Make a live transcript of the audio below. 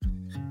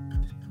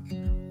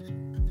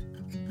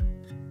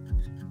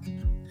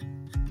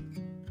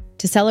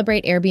To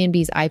celebrate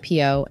Airbnb's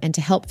IPO and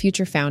to help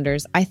future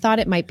founders, I thought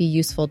it might be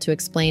useful to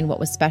explain what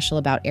was special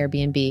about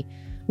Airbnb.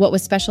 What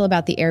was special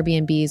about the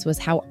Airbnbs was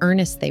how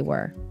earnest they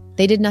were.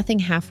 They did nothing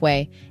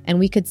halfway, and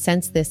we could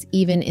sense this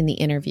even in the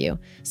interview.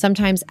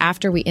 Sometimes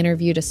after we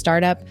interviewed a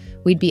startup,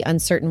 we'd be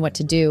uncertain what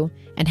to do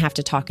and have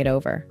to talk it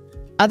over.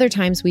 Other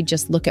times we'd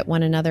just look at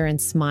one another and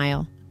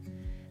smile.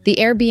 The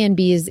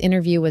Airbnb's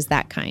interview was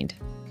that kind.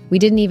 We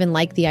didn't even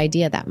like the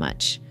idea that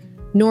much,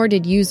 nor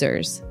did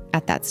users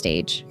at that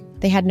stage.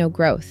 They had no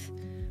growth,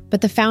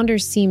 but the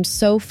founders seemed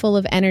so full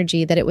of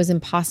energy that it was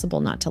impossible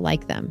not to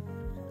like them.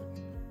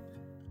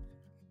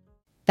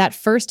 That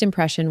first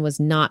impression was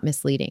not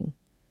misleading.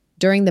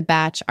 During the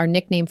batch, our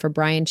nickname for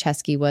Brian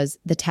Chesky was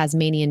the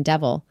Tasmanian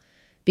Devil,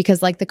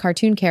 because like the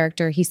cartoon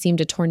character, he seemed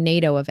a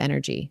tornado of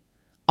energy.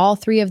 All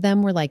three of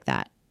them were like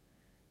that.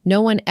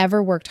 No one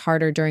ever worked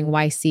harder during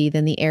YC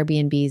than the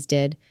Airbnbs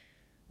did.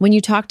 When you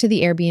talked to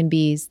the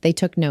Airbnbs, they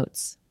took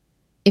notes.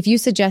 If you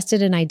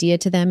suggested an idea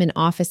to them in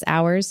office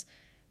hours,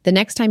 the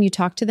next time you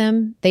talked to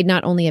them, they'd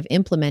not only have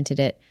implemented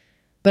it,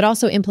 but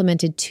also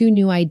implemented 2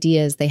 new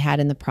ideas they had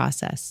in the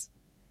process.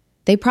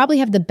 They probably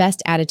have the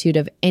best attitude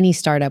of any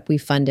startup we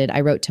funded, I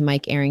wrote to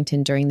Mike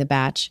Arrington during the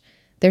batch.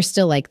 They're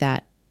still like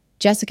that.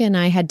 Jessica and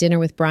I had dinner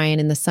with Brian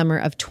in the summer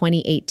of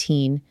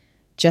 2018,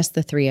 just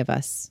the 3 of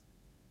us.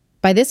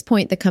 By this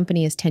point, the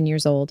company is 10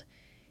 years old.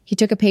 He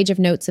took a page of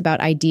notes about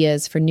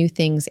ideas for new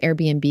things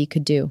Airbnb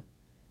could do.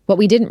 What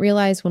we didn't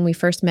realize when we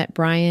first met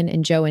Brian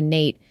and Joe and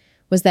Nate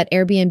was that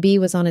Airbnb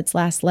was on its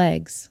last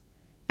legs.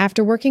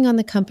 After working on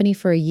the company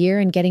for a year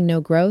and getting no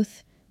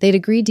growth, they'd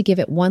agreed to give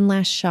it one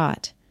last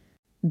shot.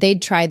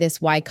 They'd try this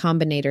Y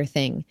Combinator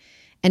thing,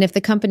 and if the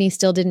company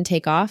still didn't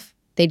take off,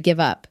 they'd give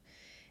up.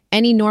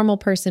 Any normal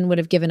person would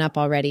have given up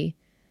already.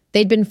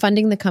 They'd been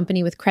funding the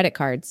company with credit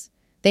cards.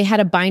 They had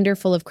a binder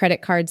full of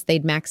credit cards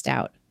they'd maxed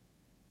out.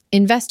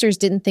 Investors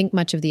didn't think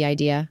much of the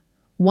idea.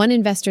 One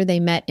investor they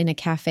met in a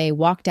cafe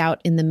walked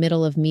out in the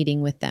middle of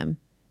meeting with them.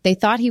 They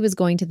thought he was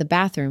going to the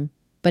bathroom,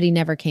 but he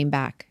never came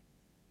back.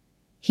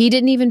 He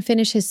didn't even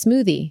finish his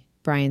smoothie,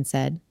 Brian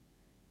said.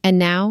 And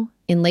now,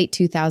 in late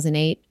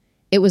 2008,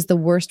 it was the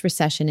worst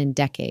recession in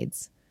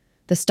decades.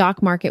 The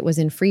stock market was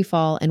in free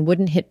fall and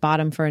wouldn't hit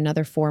bottom for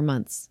another 4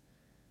 months.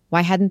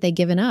 Why hadn't they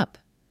given up?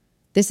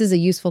 This is a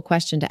useful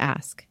question to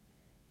ask.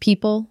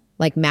 People,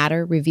 like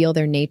matter, reveal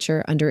their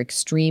nature under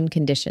extreme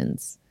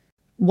conditions.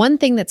 One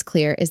thing that's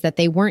clear is that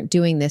they weren't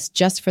doing this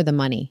just for the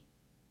money.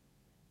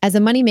 As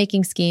a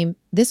money-making scheme,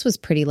 this was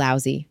pretty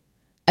lousy.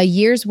 A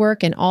year's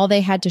work and all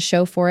they had to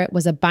show for it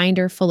was a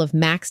binder full of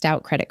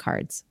maxed-out credit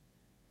cards.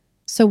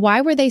 So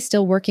why were they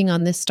still working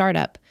on this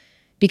startup?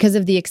 Because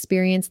of the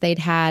experience they'd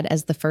had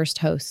as the first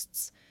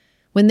hosts.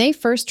 When they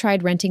first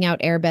tried renting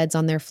out airbeds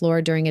on their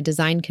floor during a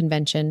design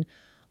convention,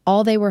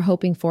 all they were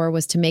hoping for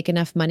was to make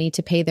enough money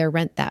to pay their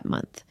rent that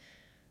month.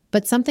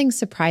 But something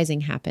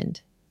surprising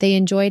happened. They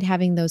enjoyed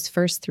having those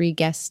first 3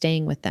 guests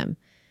staying with them.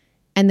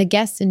 And the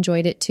guests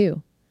enjoyed it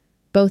too.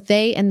 Both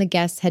they and the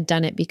guests had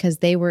done it because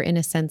they were in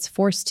a sense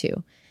forced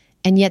to,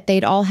 and yet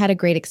they'd all had a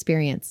great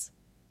experience.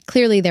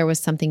 Clearly there was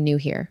something new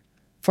here.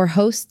 For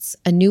hosts,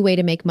 a new way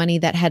to make money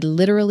that had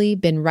literally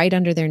been right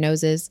under their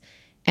noses,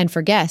 and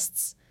for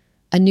guests,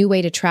 a new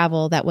way to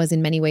travel that was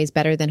in many ways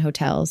better than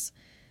hotels.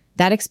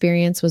 That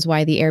experience was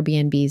why the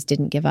Airbnbs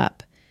didn't give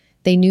up.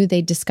 They knew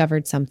they'd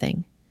discovered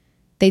something.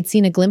 They'd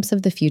seen a glimpse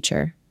of the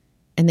future,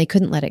 and they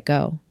couldn't let it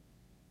go.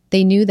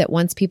 They knew that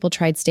once people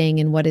tried staying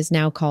in what is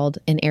now called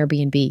an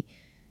Airbnb,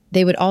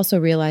 they would also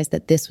realize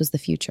that this was the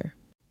future,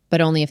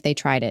 but only if they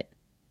tried it,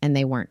 and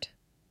they weren't.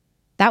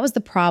 That was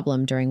the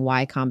problem during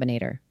Y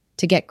Combinator,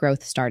 to get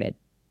growth started.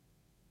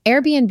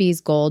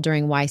 Airbnb's goal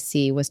during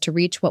YC was to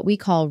reach what we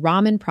call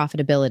ramen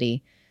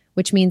profitability,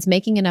 which means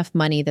making enough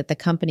money that the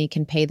company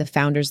can pay the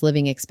founders'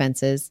 living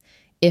expenses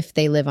if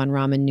they live on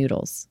ramen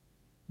noodles.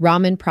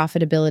 Ramen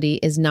profitability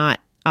is not,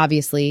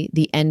 obviously,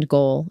 the end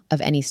goal of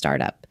any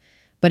startup,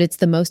 but it's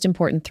the most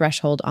important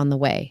threshold on the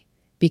way,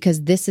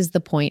 because this is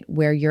the point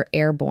where you're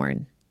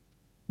airborne.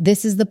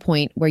 This is the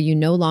point where you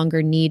no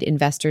longer need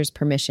investors'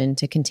 permission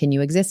to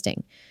continue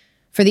existing.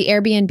 For the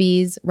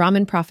Airbnbs,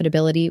 ramen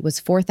profitability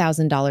was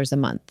 $4,000 a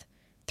month,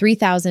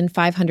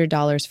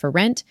 $3,500 for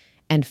rent,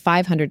 and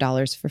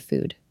 $500 for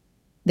food.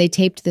 They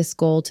taped this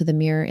goal to the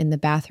mirror in the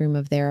bathroom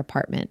of their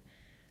apartment.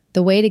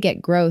 The way to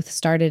get growth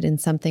started in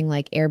something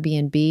like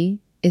Airbnb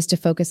is to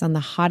focus on the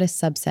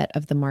hottest subset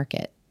of the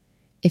market.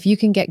 If you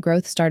can get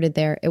growth started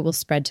there, it will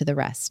spread to the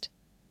rest.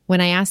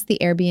 When I asked the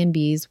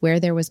Airbnbs where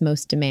there was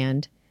most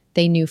demand,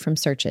 they knew from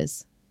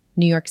searches.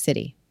 New York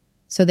City.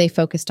 So they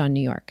focused on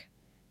New York.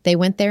 They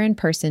went there in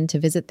person to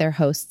visit their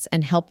hosts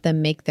and help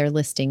them make their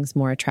listings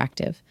more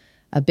attractive.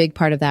 A big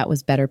part of that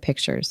was better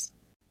pictures.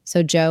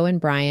 So Joe and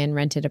Brian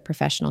rented a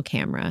professional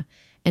camera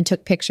and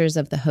took pictures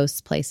of the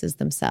hosts' places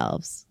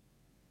themselves.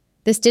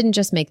 This didn't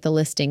just make the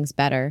listings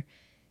better,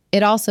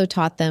 it also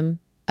taught them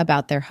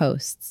about their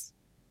hosts.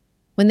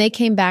 When they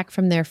came back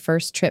from their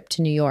first trip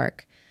to New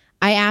York,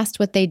 I asked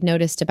what they'd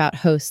noticed about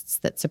hosts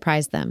that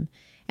surprised them,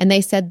 and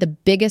they said the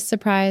biggest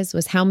surprise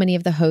was how many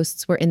of the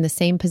hosts were in the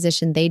same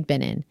position they'd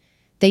been in,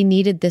 They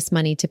needed this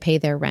money to pay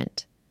their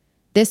rent.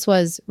 This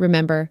was,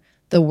 remember,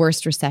 the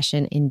worst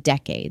recession in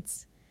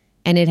decades,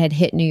 and it had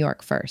hit New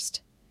York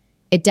first.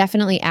 It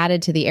definitely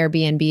added to the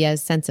Airbnbs'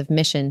 sense of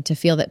mission to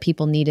feel that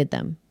people needed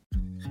them.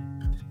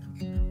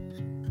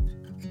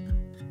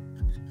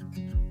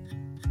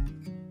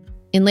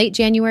 In late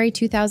January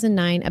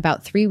 2009,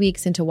 about 3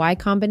 weeks into Y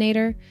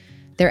Combinator,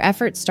 their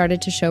efforts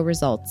started to show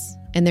results,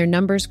 and their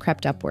numbers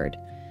crept upward.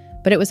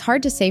 But it was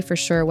hard to say for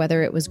sure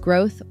whether it was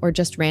growth or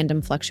just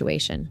random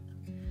fluctuation.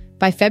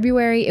 By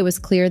February, it was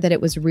clear that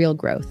it was real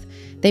growth.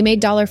 They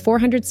made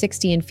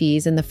 $460 in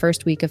fees in the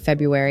first week of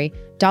February,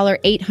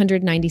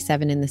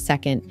 $897 in the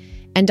second,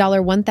 and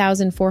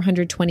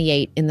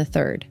 $1,428 in the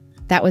third.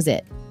 That was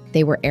it.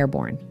 They were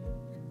airborne.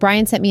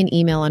 Brian sent me an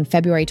email on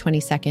February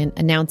 22nd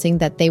announcing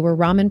that they were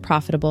ramen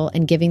profitable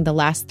and giving the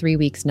last 3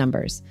 weeks'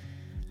 numbers.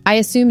 I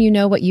assume you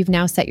know what you've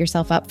now set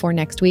yourself up for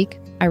next week,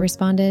 I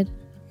responded.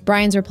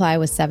 Brian's reply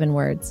was 7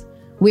 words.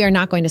 We are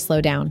not going to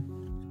slow down.